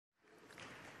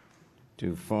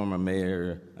to former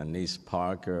Mayor Anise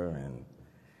Parker and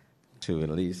to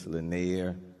Elise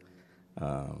Lanier,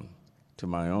 to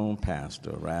my own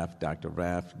pastor, Dr.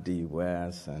 Ralph D.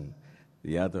 West, and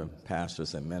the other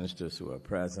pastors and ministers who are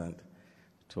present,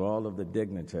 to all of the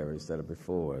dignitaries that are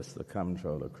before us, the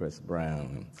Comptroller, Chris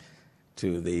Brown,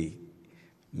 to the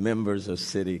members of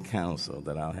City Council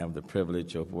that I'll have the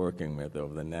privilege of working with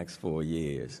over the next 4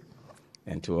 years,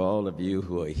 and to all of you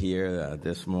who are here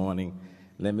this morning,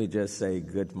 let me just say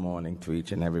good morning to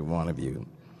each and every one of you.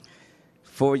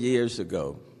 4 years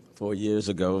ago,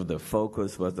 the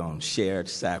focus was on shared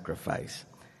sacrifice.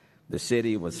 The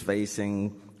city was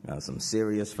facing some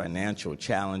serious financial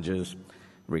challenges,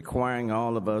 requiring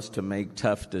all of us to make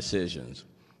tough decisions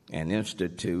and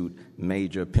institute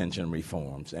major pension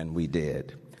reforms, and we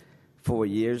did. 4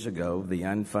 years ago, the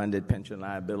unfunded pension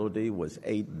liability was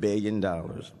 $8 billion.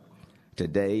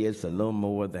 Today, it's a little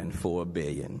more than $4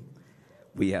 billion.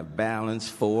 We have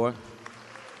balanced four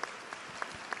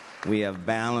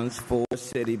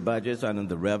city budgets under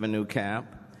the revenue cap,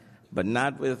 but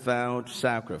not without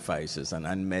sacrifices and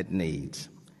unmet needs.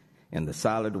 In the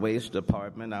solid waste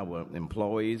department, our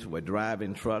employees were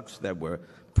driving trucks that were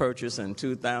purchased in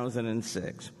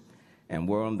 2006 and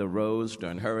were on the roads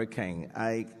during Hurricane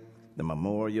Ike, the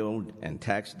Memorial and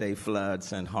Tax Day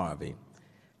floods, and Harvey,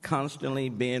 constantly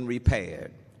being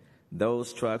repaired.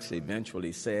 Those trucks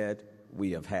eventually said,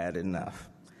 "We have had enough."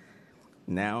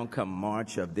 Now, come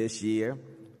March of this year,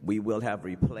 we will have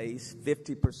replaced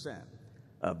 50%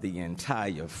 of the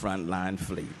entire frontline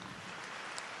fleet.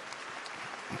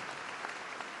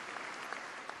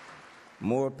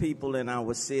 More people in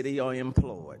our city are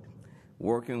employed,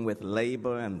 working with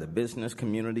labor and the business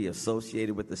community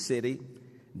associated with the city.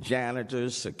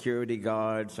 Janitors, security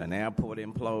guards, and airport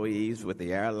employees with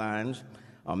the airlines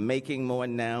are making more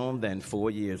now than 4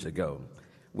 years ago,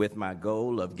 with my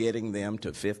goal of getting them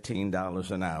to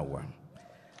 $15 an hour.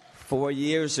 4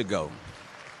 years ago,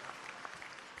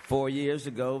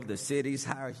 the city's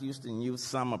Hire Houston Youth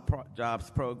Summer Jobs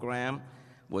Program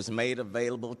was made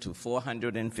available to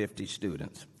 450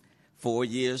 students. 4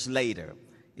 years later,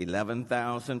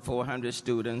 11,400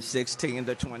 students, 16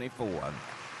 to 24,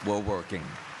 were working.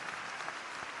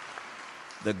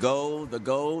 The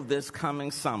goal this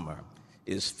coming summer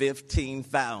is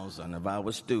 15,000 of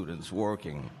our students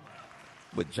working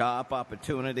with job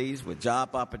opportunities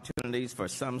for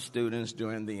some students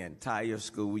during the entire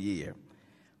school year.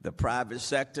 The private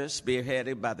sector,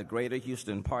 spearheaded by the Greater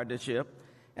Houston Partnership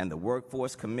and the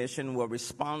Workforce Commission, were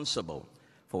responsible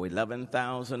for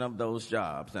 11,000 of those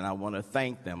jobs, and I want to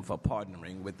thank them for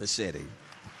partnering with the city.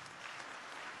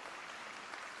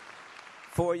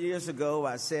 4 years ago,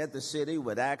 I said the city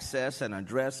would access and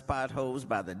address potholes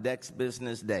by the next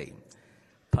business day.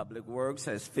 Public Works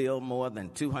has filled more than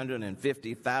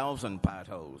 250,000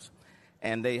 potholes,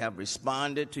 and they have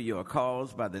responded to your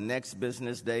calls by the next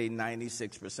business day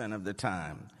 96% of the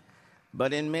time.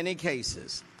 But in many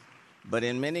cases,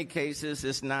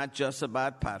 it's not just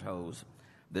about potholes.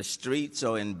 The streets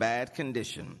are in bad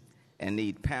condition and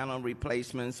need panel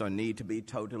replacements or need to be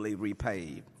totally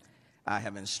repaved. I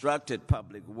have instructed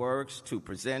Public Works to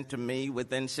present to me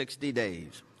within 60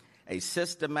 days a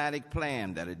systematic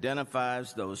plan that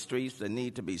identifies those streets that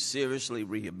need to be seriously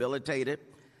rehabilitated,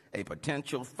 a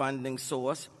potential funding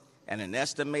source, and an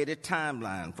estimated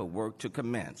timeline for work to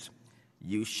commence.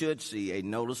 You should see a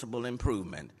noticeable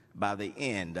improvement by the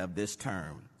end of this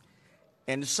term.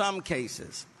 In some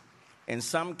cases,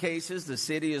 the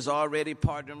city is already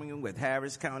partnering with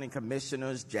Harris County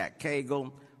Commissioners Jack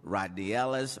Cagle, Rodney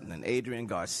Ellis, and Adrian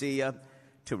Garcia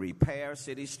to repair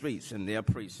city streets in their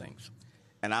precincts.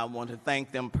 And I want to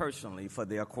thank them personally for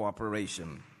their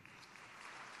cooperation.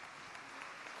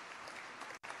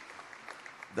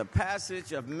 The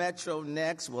passage of Metro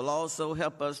Next will also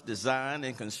help us design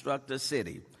and construct a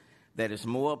city that is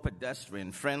more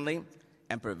pedestrian-friendly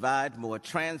and provide more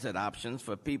transit options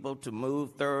for people to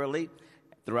move thoroughly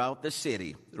throughout the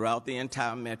city, throughout the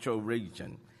entire metro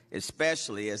region,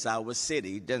 especially as our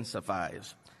city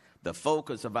densifies. The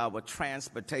focus of our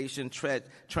transportation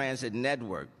transit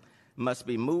network must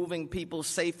be moving people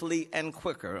safely and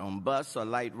quicker on bus or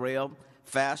light rail,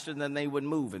 faster than they would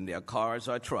move in their cars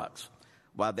or trucks,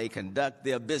 while they conduct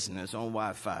their business on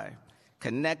Wi-Fi,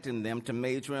 connecting them to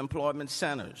major employment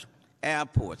centers,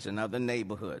 airports, and other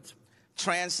neighborhoods,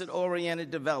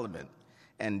 transit-oriented development,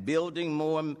 and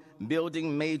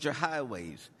building major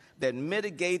highways that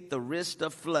mitigate the risk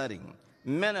of flooding,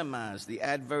 minimize the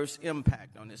adverse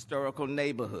impact on historical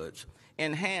neighborhoods,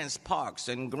 enhance parks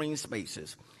and green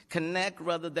spaces, connect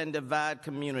rather than divide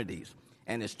communities,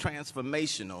 and is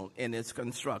transformational in its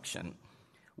construction.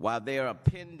 While there are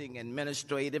pending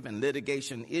administrative and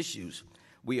litigation issues,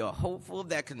 we are hopeful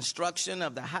that construction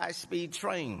of the high-speed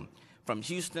train from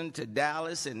Houston to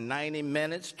Dallas in 90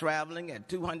 minutes, traveling at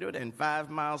 205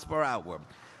 miles per hour,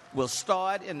 will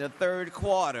start in the third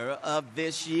quarter of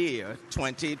this year,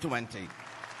 2020.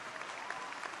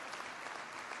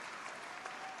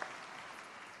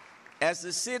 As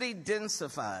the city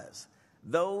densifies,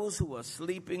 those who are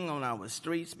sleeping on our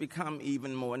streets become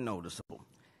even more noticeable.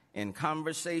 In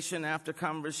conversation after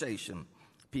conversation,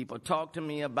 people talk to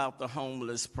me about the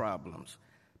homeless problems.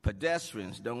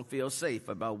 Pedestrians don't feel safe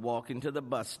about walking to the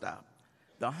bus stop.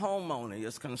 The homeowner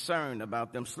is concerned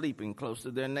about them sleeping close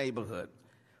to their neighborhood.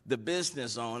 The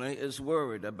business owner is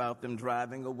worried about them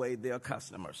driving away their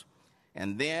customers.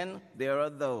 And then there are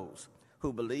those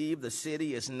who believe the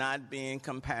city is not being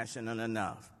compassionate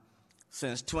enough.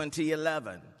 Since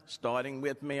 2011, starting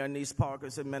with Mayor Nice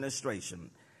Parker's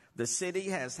administration, the city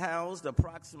has housed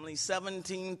approximately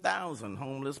 17,000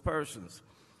 homeless persons,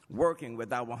 working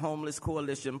with our homeless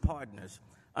coalition partners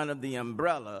under the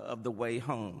umbrella of The Way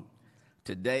Home.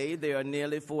 Today, there are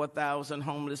nearly 4,000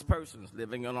 homeless persons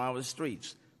living on our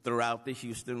streets throughout the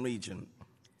Houston region.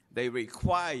 They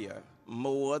require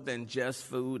more than just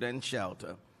food and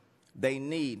shelter. They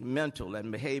need mental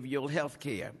and behavioral health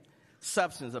care,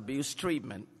 substance abuse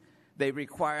treatment. They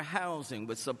require housing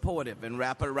with supportive and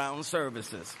wraparound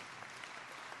services.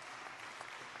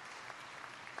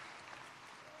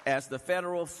 As the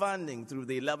federal funding through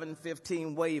the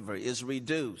 1115 waiver is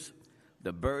reduced,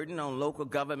 the burden on local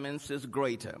governments is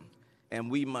greater, and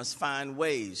we must find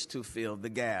ways to fill the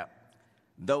gap.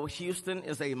 Though Houston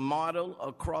is a model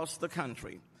across the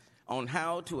country on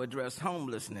how to address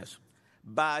homelessness,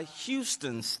 by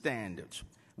Houston standards,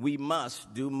 we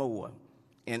must do more,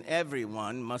 and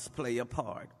everyone must play a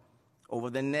part. Over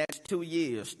the next 2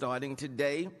 years, starting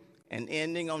today and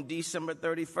ending on December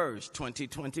 31st,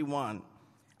 2021,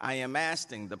 I am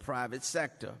asking the private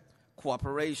sector,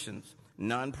 corporations,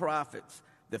 nonprofits,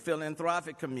 the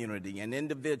philanthropic community, and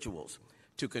individuals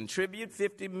to contribute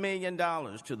 $50 million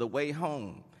to The Way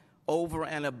Home over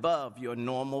and above your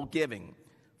normal giving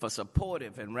for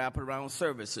supportive and wraparound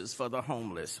services for the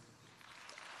homeless.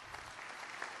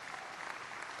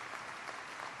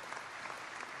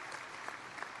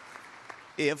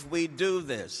 If we do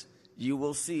this, you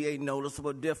will see a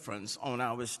noticeable difference on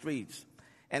our streets.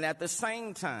 And at the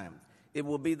same time, it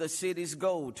will be the city's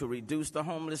goal to reduce the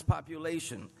homeless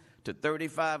population to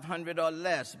 3,500 or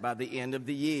less by the end of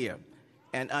the year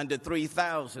and under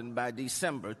 3,000 by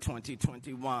December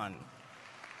 2021.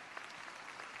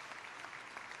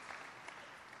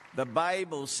 The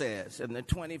Bible says in the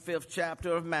 25th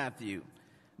chapter of Matthew,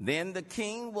 "Then the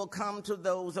king will come to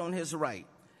those on his right.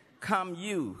 Come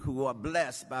you who are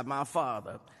blessed by my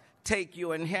Father. Take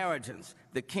your inheritance,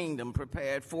 the kingdom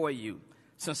prepared for you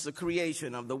since the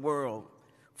creation of the world.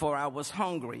 For I was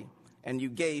hungry, and you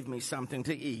gave me something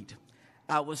to eat.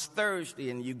 I was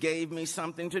thirsty, and you gave me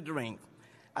something to drink.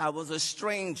 I was a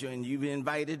stranger, and you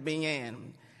invited me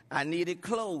in. I needed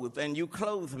clothes, and you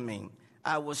clothed me.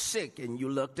 I was sick, and you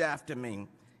looked after me.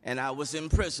 And I was in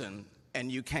prison,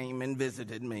 and you came and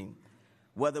visited me."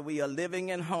 Whether we are living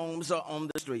in homes or on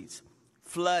the streets,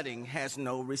 flooding has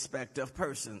no respect of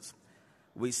persons.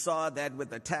 We saw that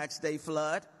with the Tax Day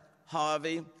flood,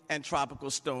 Harvey, and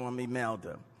Tropical Storm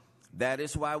Imelda. That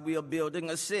is why we are building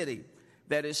a city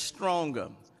that is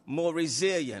stronger, more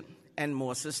resilient, and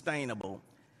more sustainable.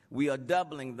 We are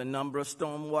doubling the number of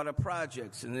stormwater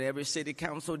projects in every city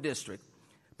council district.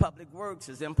 Public Works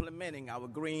is implementing our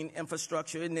green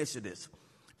infrastructure initiatives.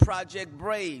 Project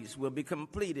Braze will be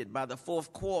completed by the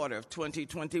fourth quarter of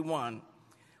 2021.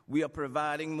 We are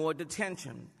providing more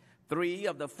detention. 3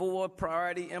 of the 4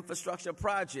 priority infrastructure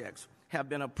projects have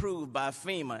been approved by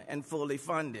FEMA and fully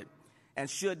funded and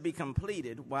should be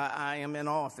completed while I am in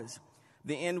office.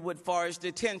 The Inwood Forest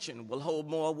Detention will hold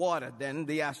more water than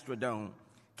the Astrodome.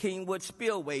 Kingwood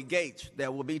Spillway Gates,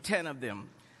 there will be 10 of them.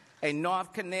 A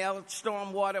North Canal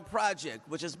stormwater project,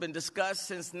 which has been discussed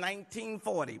since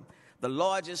 1940, the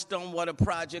largest stormwater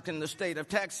project in the state of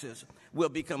Texas, will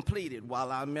be completed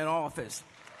while I'm in office.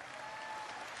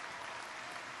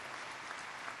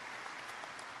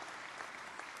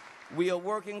 We are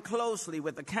working closely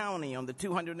with the county on the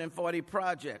 240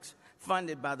 projects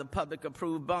funded by the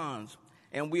public-approved bonds,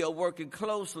 and we are working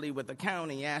closely with the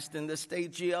county asking the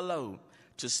state GLO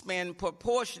to spend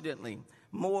proportionately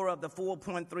more of the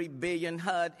 $4.3 billion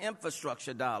HUD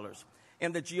infrastructure dollars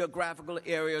in the geographical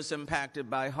areas impacted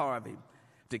by Harvey.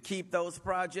 To keep those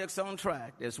projects on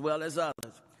track, as well as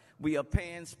others, we are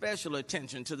paying special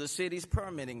attention to the city's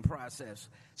permitting process,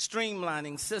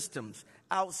 streamlining systems,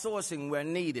 outsourcing where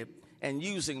needed, and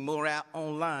using more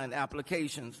online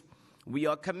applications. We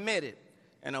are committed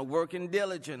and are working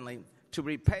diligently to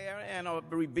repair and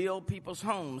rebuild people's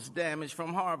homes damaged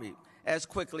from Harvey as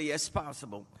quickly as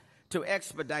possible. To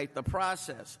expedite the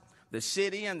process, the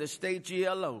city and the state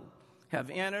GLO have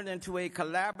entered into a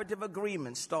collaborative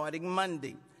agreement starting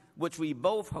Monday, which we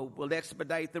both hope will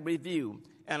expedite the review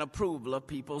and approval of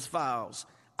people's files.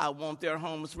 I want their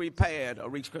homes repaired or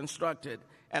reconstructed,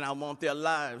 and I want their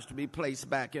lives to be placed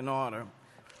back in order.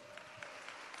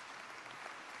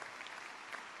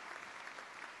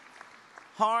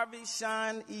 Harvey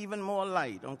shined even more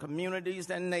light on communities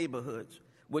and neighborhoods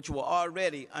which were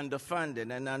already underfunded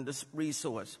and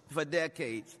under-resourced for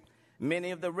decades.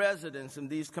 Many of the residents in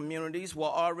these communities were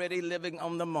already living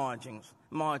on the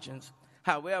margins.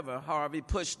 However, Harvey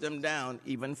pushed them down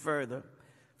even further.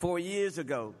 4 years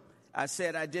ago, I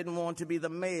said I didn't want to be the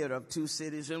mayor of two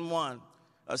cities in one,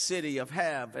 a city of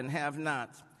have and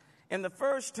have-nots. In the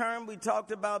first term, we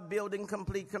talked about building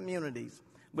complete communities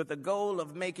with the goal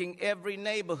of making every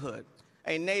neighborhood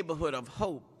a neighborhood of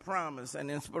hope, promise,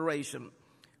 and inspiration.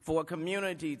 For a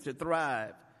community to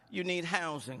thrive, you need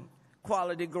housing,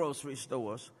 quality grocery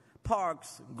stores,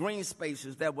 parks, green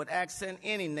spaces that would accent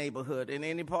any neighborhood in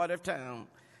any part of town,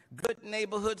 good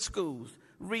neighborhood schools,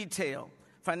 retail,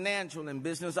 financial and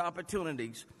business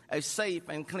opportunities, a safe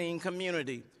and clean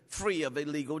community free of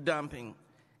illegal dumping.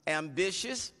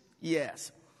 Ambitious?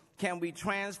 Yes. Can we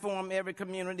transform every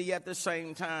community at the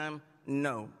same time?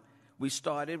 No. We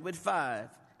started with 5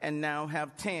 and now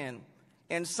have 10.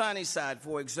 In Sunnyside,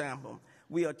 for example,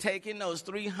 we are taking those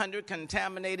 300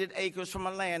 contaminated acres from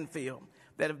a landfill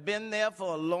that have been there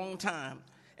for a long time,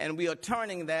 and we are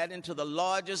turning that into the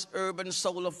largest urban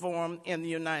solar farm in the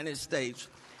United States.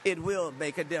 It will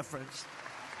make a difference.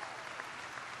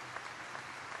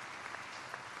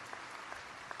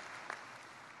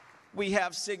 We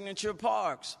have signature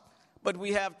parks, but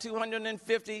we have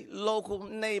 250 local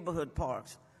neighborhood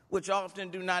parks, which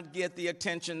often do not get the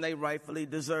attention they rightfully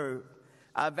deserve.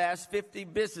 I've asked 50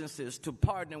 businesses to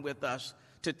partner with us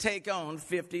to take on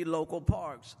 50 local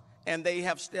parks, and they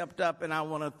have stepped up, and I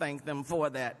want to thank them for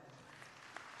that.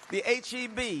 The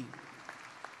H-E-B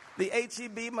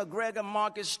McGregor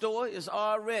Market Store is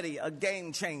already a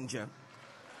game changer.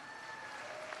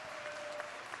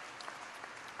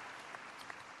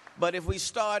 But if we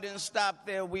start and stop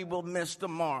there, we will miss the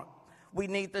mark. We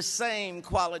need the same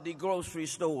quality grocery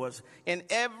stores in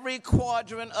every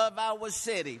quadrant of our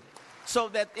city so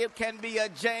that it can be a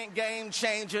game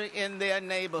changer in their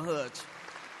neighborhoods.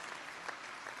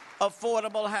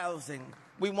 Affordable housing.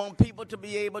 We want people to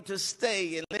be able to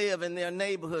stay and live in their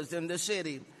neighborhoods in the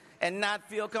city and not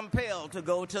feel compelled to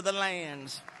go to the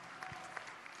lands.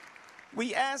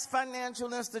 We ask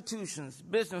financial institutions,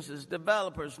 businesses,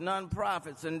 developers,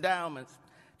 nonprofits, endowments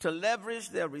to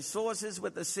leverage their resources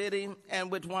with the city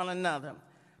and with one another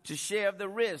to share the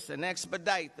risks and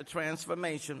expedite the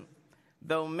transformation.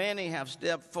 Though many have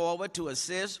stepped forward to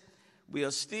assist, we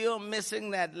are still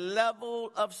missing that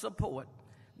level of support,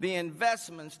 the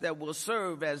investments that will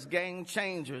serve as game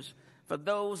changers for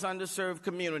those underserved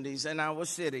communities in our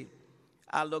city.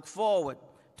 I look forward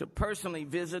to personally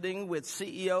visiting with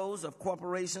CEOs of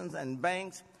corporations and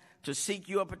banks to seek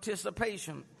your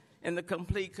participation in the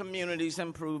Complete Communities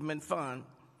Improvement Fund.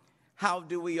 How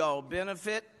do we all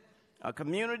benefit? A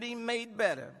community made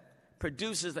better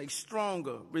produces a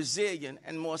stronger, resilient,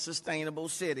 and more sustainable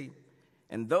city.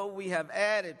 And though we have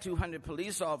added 200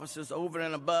 police officers over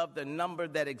and above the number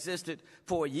that existed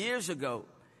 4 years ago,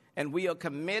 and we are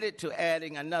committed to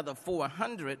adding another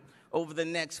 400 over the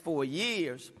next 4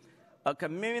 years, a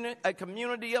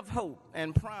community of hope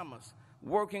and promise,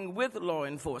 working with law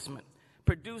enforcement,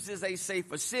 produces a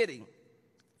safer city,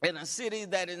 and a city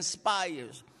that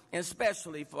inspires,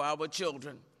 especially for our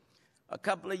children. A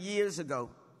couple of years ago,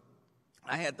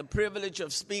 I had the privilege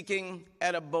of speaking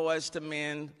at a Boys to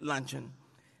Men luncheon.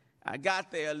 I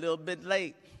got there a little bit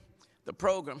late. The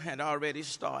program had already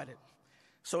started.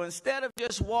 So instead of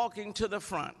just walking to the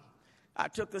front, I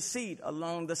took a seat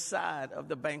along the side of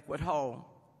the banquet hall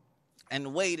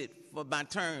and waited for my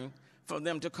turn for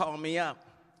them to call me up.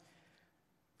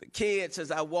 The kids,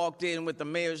 as I walked in with the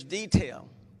mayor's detail,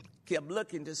 kept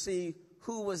looking to see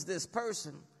who was this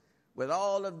person with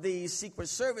all of these Secret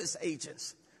Service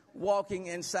agents walking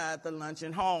inside the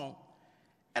luncheon hall.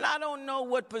 And I don't know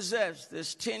what possessed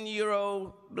this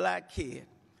 10-year-old black kid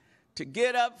to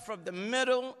get up from the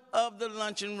middle of the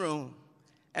luncheon room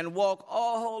and walk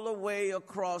all the way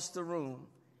across the room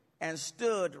and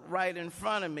stood right in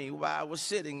front of me while I was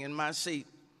sitting in my seat.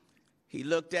 He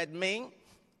looked at me.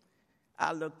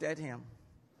 I looked at him.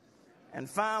 And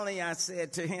finally I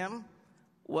said to him,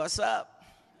 "What's up?"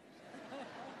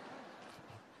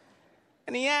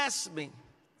 And he asked me,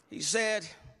 he said,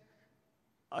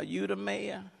 "Are you the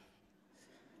mayor?"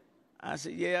 I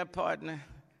said, "Yeah, partner,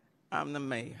 I'm the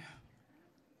mayor."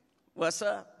 "What's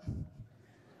up?"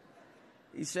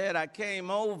 He said, "I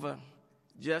came over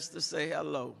just to say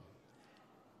hello."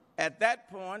 At that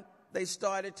point, they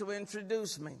started to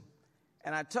introduce me.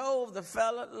 And I told the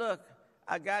fella, "Look,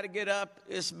 I got to get up.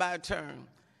 It's my turn."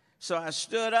 So I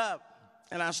stood up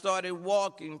and I started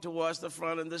walking towards the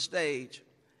front of the stage.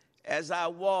 As I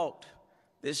walked,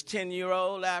 this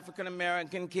 10-year-old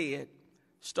African-American kid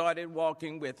started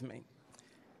walking with me.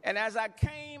 And as I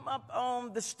came up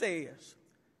on the stairs,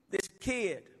 this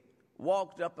kid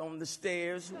walked up on the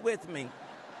stairs with me.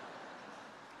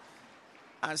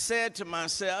 I said to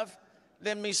myself,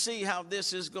 let me see how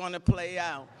this is going to play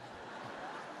out.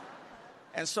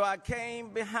 And so I came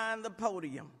behind the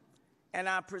podium and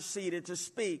I proceeded to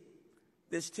speak.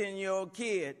 This 10-year-old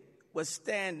kid was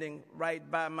standing right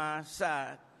by my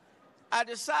side. I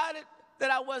decided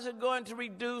that I wasn't going to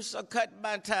reduce or cut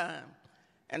my time.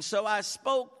 And so I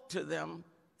spoke to them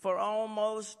for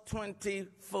almost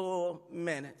 24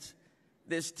 minutes.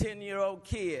 This 10-year-old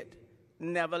kid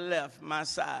never left my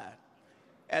side.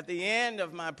 At the end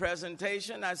of my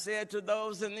presentation, I said to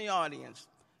those in the audience,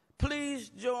 please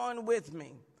join with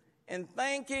me in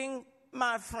thanking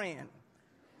my friend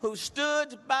who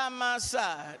stood by my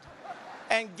side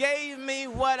and gave me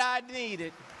what I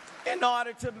needed in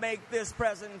order to make this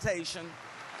presentation.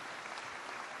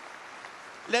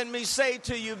 Let me say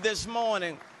to you this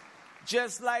morning,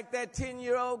 just like that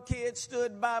 10-year-old kid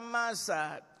stood by my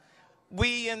side,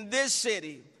 we in this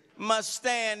city must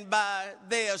stand by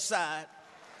their side.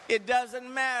 It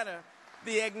doesn't matter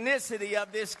the ethnicity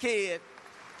of this kid.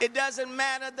 It doesn't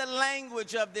matter the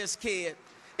language of this kid.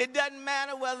 It doesn't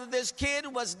matter whether this kid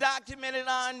was documented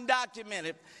or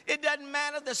undocumented. It doesn't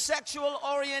matter the sexual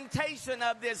orientation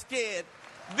of this kid.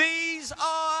 These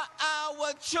are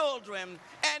our children,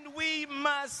 and we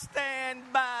must stand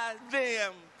by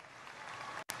them.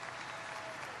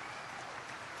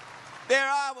 They're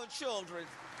our children.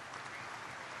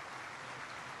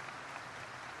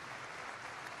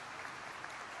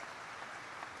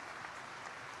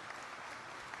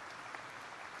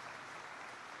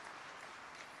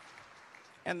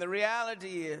 And the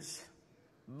reality is,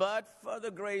 but for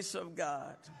the grace of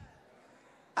God,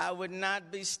 I would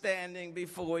not be standing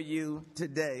before you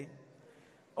today.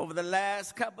 Over the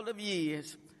last couple of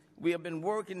years, we have been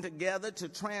working together to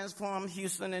transform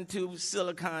Houston into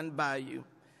Silicon Bayou.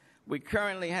 We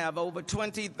currently have over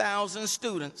 20,000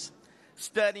 students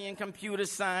studying computer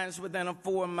science within a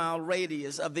 4-mile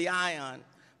radius of the Ion,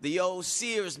 the old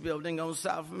Sears building on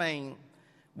South Main.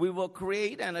 We will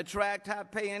create and attract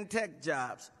high-paying tech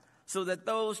jobs so that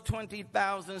those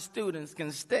 20,000 students can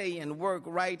stay and work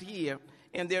right here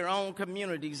in their own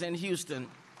communities in Houston.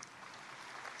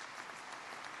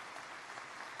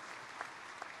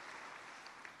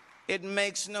 It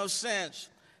makes no sense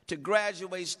to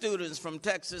graduate students from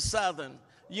Texas Southern,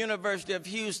 University of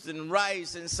Houston,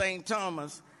 Rice, and St.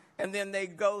 Thomas, and then they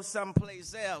go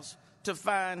someplace else to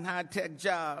find high-tech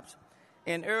jobs.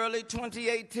 In early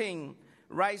 2018,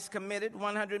 Rice committed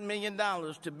 $100 million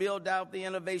to build out the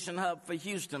innovation hub for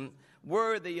Houston,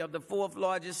 worthy of the 4th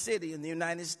largest city in the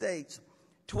United States.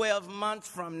 12 months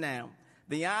from now,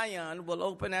 the Ion will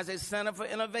open as a center for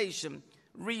innovation,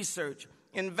 research,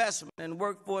 investment, and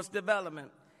workforce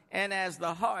development, and as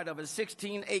the heart of a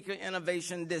 16-acre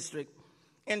innovation district.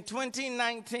 In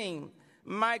 2019,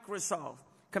 Microsoft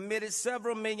committed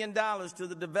several million dollars to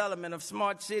the development of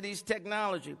smart cities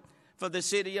technology for the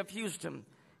city of Houston.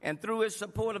 And through its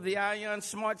support of the Ion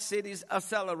Smart Cities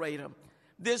Accelerator,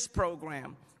 this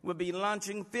program will be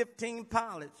launching 15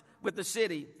 pilots with the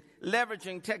city,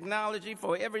 leveraging technology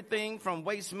for everything from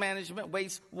waste management,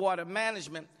 wastewater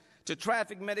management, to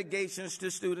traffic mitigations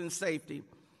to student safety.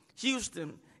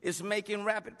 Houston is making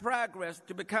rapid progress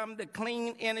to become the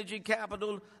clean energy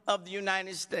capital of the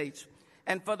United States.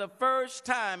 And for the first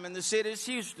time in the city's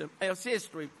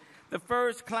history, the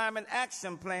first climate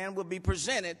action plan will be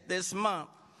presented this month.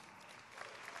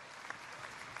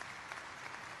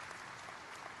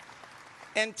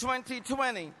 In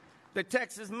 2020, the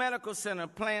Texas Medical Center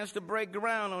plans to break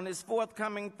ground on its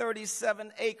forthcoming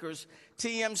 37 acres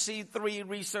TMC3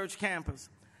 research campus,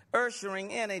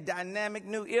 ushering in a dynamic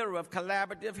new era of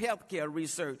collaborative healthcare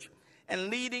research and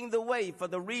leading the way for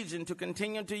the region to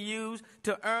continue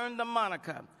to earn the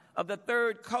moniker of the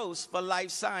third coast for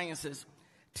life sciences.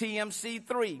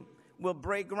 TMC3 will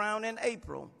break ground in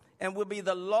April and will be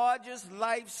the largest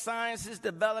life sciences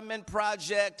development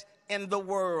project in the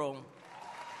world.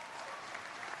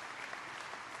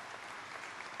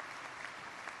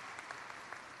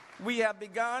 We have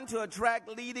begun to attract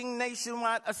leading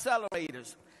nationwide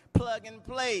accelerators. Plug and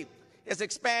Play has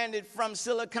expanded from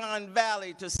Silicon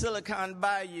Valley to Silicon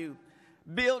Bayou.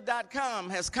 Build.com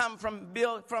has come from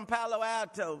Palo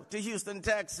Alto to Houston,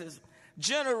 Texas.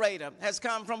 Generator has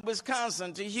come from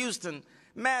Wisconsin to Houston.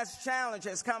 Mass Challenge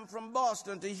has come from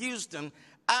Boston to Houston.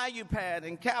 IUPAD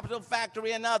and Capital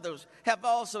Factory and others have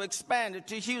also expanded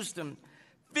to Houston.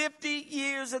 50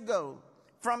 years ago,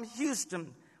 from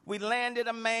Houston, we landed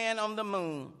a man on the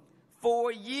moon.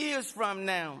 4 years from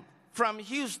now, from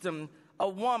Houston, a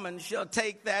woman shall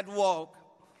take that walk.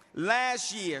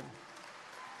 Last year,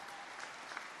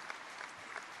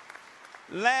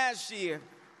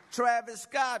 Travis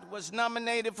Scott was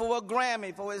nominated for a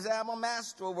Grammy for his album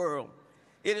Astroworld.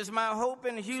 It is my hope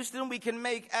in Houston we can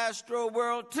make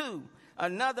Astroworld 2,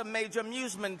 another major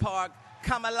amusement park,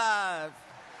 come alive.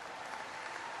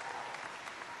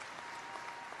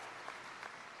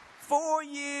 4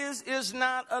 years is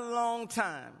not a long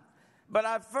time, but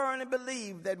I firmly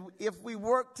believe that if we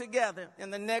work together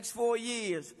in the next 4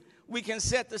 years, we can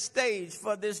set the stage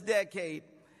for this decade.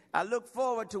 I look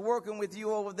forward to working with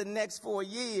you over the next 4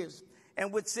 years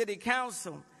and with City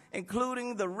Council,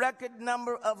 including the record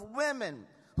number of women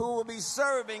who will be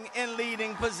serving in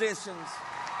leading positions.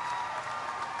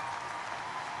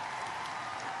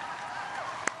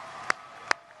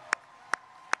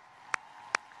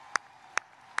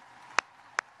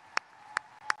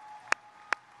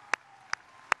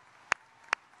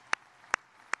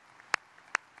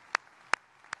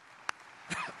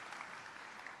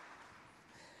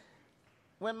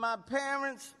 When my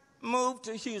parents moved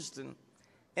to Houston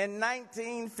in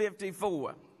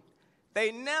 1954,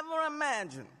 they never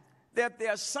imagined that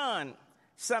their son,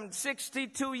 some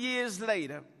 62 years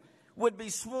later, would be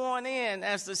sworn in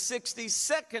as the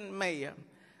 62nd mayor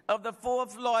of the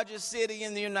 4th largest city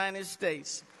in the United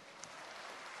States.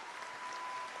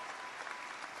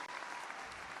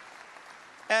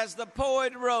 As the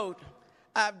poet wrote,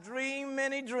 I've dreamed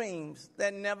many dreams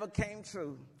that never came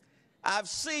true. I've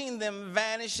seen them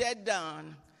vanish at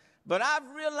dawn, but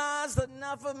I've realized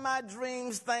enough of my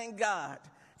dreams, thank God,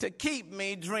 to keep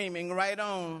me dreaming right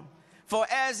on. For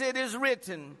as it is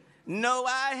written, no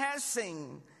eye has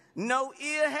seen, no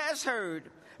ear has heard,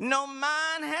 no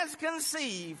mind has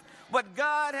conceived what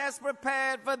God has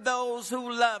prepared for those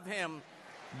who love him.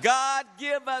 God,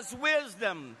 give us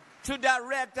wisdom to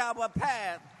direct our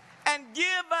path, and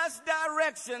give us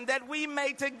direction that we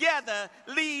may together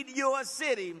lead your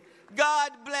city.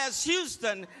 God bless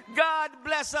Houston. God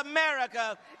bless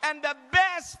America. And the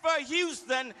best for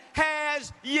Houston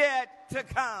has yet to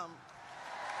come.